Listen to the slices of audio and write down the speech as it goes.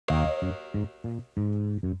Why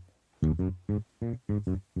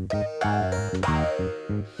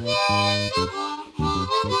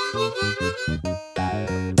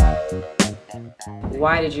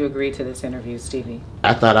did you agree to this interview, Stevie?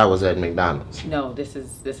 I thought I was at McDonald's. No, this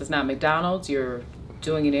is not McDonald's. You're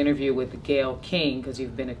doing an interview with Gayle King because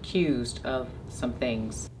you've been accused of some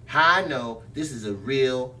things. How I know this is a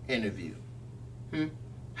real interview?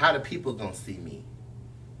 How the people gonna see me?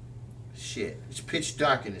 Shit, it's pitch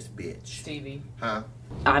dark in this bitch. Stevie. Huh?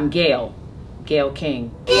 I'm Gayle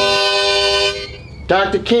King.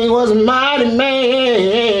 Dr. King was a mighty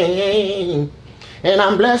man, and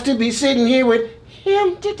I'm blessed to be sitting here with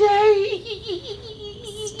him today.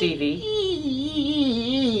 Stevie.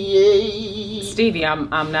 Stevie,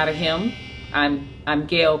 I'm not a him. I'm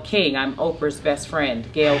Gayle King. I'm Oprah's best friend,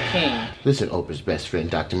 Gayle King. Listen, Oprah's best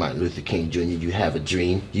friend, Dr. Martin Luther King Jr., you have a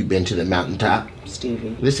dream. You've been to the mountaintop.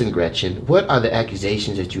 Stevie. Listen, Gretchen, what are the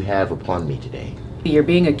accusations that you have upon me today? You're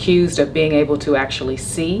being accused of being able to actually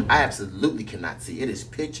see. I absolutely cannot see. It is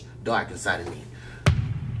pitch dark inside of me.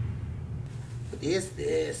 What is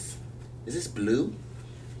this? Is this blue?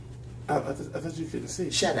 I thought you couldn't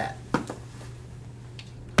see. Shut up.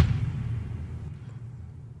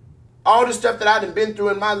 All the stuff that I've been through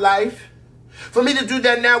in my life, for me to do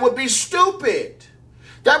that now would be stupid.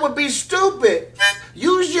 That would be stupid.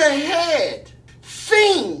 Use your head.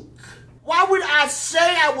 Think. Why would I say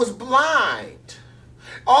I was blind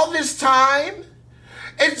all this time?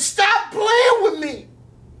 And stop playing with me.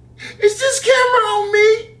 Is this camera on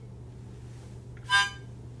me?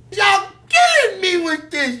 Y'all killing me with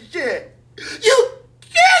this shit. You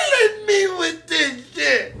killing me with this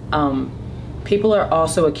shit. People are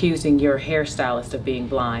also accusing your hairstylist of being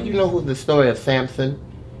blind. You know who the story of Samson?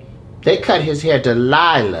 They cut his hair.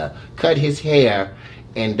 Delilah cut his hair,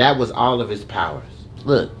 and that was all of his powers.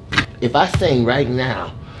 Look, if I sing right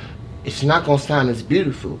now, it's not gonna sound as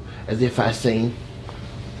beautiful as if I sing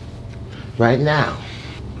right now.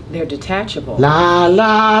 They're detachable. La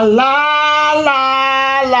la la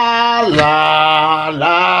la la la la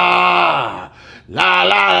la la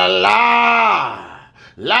la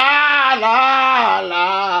la la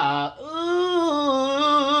la.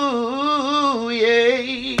 Ooh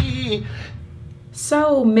yeah.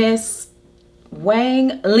 So Miss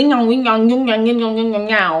Wang,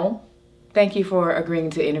 thank you for agreeing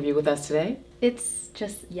to interview with us today. It's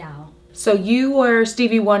just Yao. So you were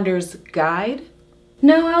Stevie Wonder's guide?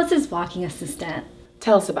 No, I was his walking assistant.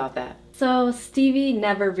 Tell us about that. So Stevie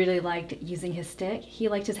never really liked using his stick. He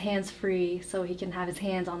liked his hands free so he can have his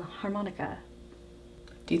hands on the harmonica.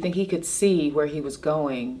 Do you think he could see where he was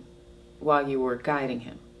going while you were guiding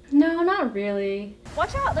him? No, not really.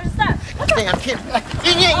 Watch out, there's that. Damn, kid.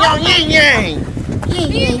 Yin yang, yin yang.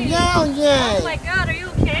 Yin yang, yang yang. Oh my god, are you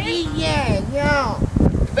okay? Yin yang, yang.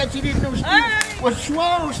 Bet you didn't know Steve was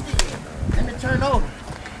swole, Steve. Let me turn over.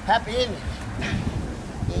 Happy ending.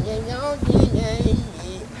 Yin yang, yang, yin yang.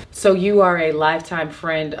 So you are a lifetime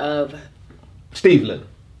friend of Steveland,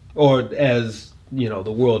 or as you know,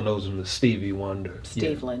 the world knows him as Stevie Wonder.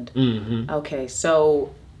 Steveland. Yeah. Mm-hmm. Okay,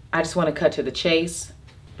 so I just want to cut to the chase.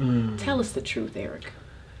 Tell us the truth, Eric.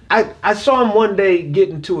 I saw him one day get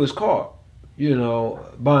into his car, you know,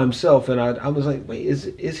 by himself, and I was like, wait,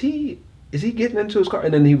 is he getting into his car?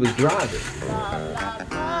 And then he was driving. La, la,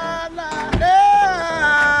 la, la,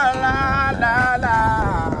 la, la, la.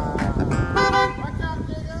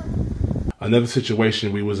 Another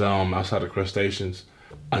situation, we was outside of crustaceans.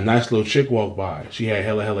 A nice little chick walked by. She had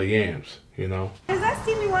hella yams, you know. Is that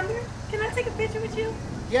Stevie Wonder? Can I take a picture with you?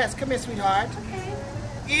 Yes, come here, sweetheart. Okay.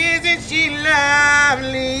 Isn't she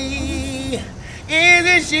lovely?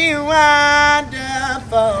 Isn't she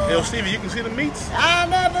wonderful? Yo, Stevie, you can see the meats? I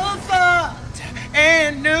never thought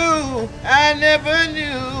and knew, I never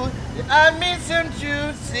knew that I'd meet some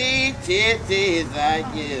juicy titties like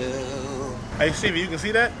you. Hey, Stevie, you can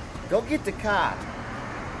see that? Go get the car.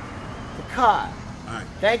 The car. All right.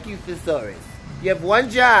 Thank you, Thesaurus. You have one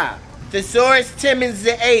job. Thesaurus Timmons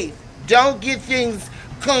the 8th. Don't get things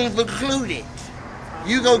convoluted.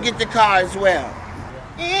 You go get the car as well.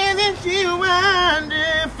 Isn't she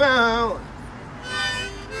wonderful?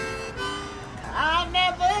 I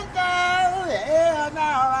never thought, hell no,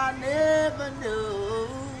 I never knew.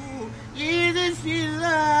 Isn't she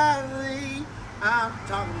lovely? I'm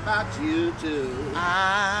talking about you too.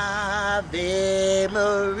 Ave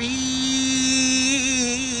Maria.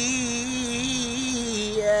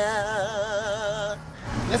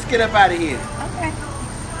 Let's get up out of here. Okay.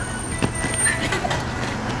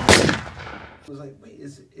 I was like, wait,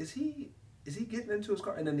 is he getting into his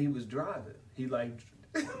car? And then he was driving. He like,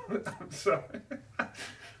 I'm sorry.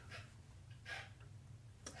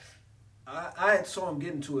 I saw him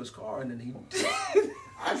get into his car and then he.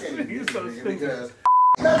 I can't He's so because.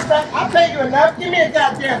 Matter of fact, I paid you enough. Give me a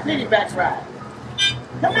goddamn piggyback ride.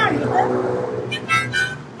 Come on,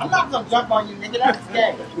 nigga. I'm not gonna jump on you, nigga. That's the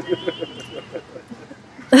game.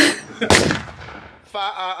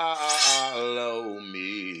 Follow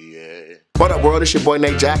me. Yeah. What up, world? It's your boy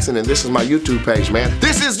Nate Jackson, and this is my YouTube page, man.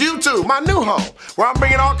 This is YouTube, my new home, where I'm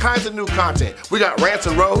bringing all kinds of new content. We got rants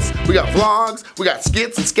and roasts, we got vlogs, we got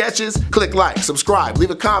skits and sketches. Click like, subscribe,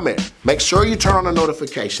 leave a comment. Make sure you turn on the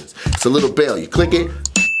notifications. It's a little bell. You click it,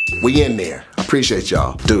 we in there. I appreciate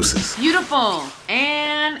y'all. Deuces. Beautiful.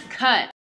 And cut.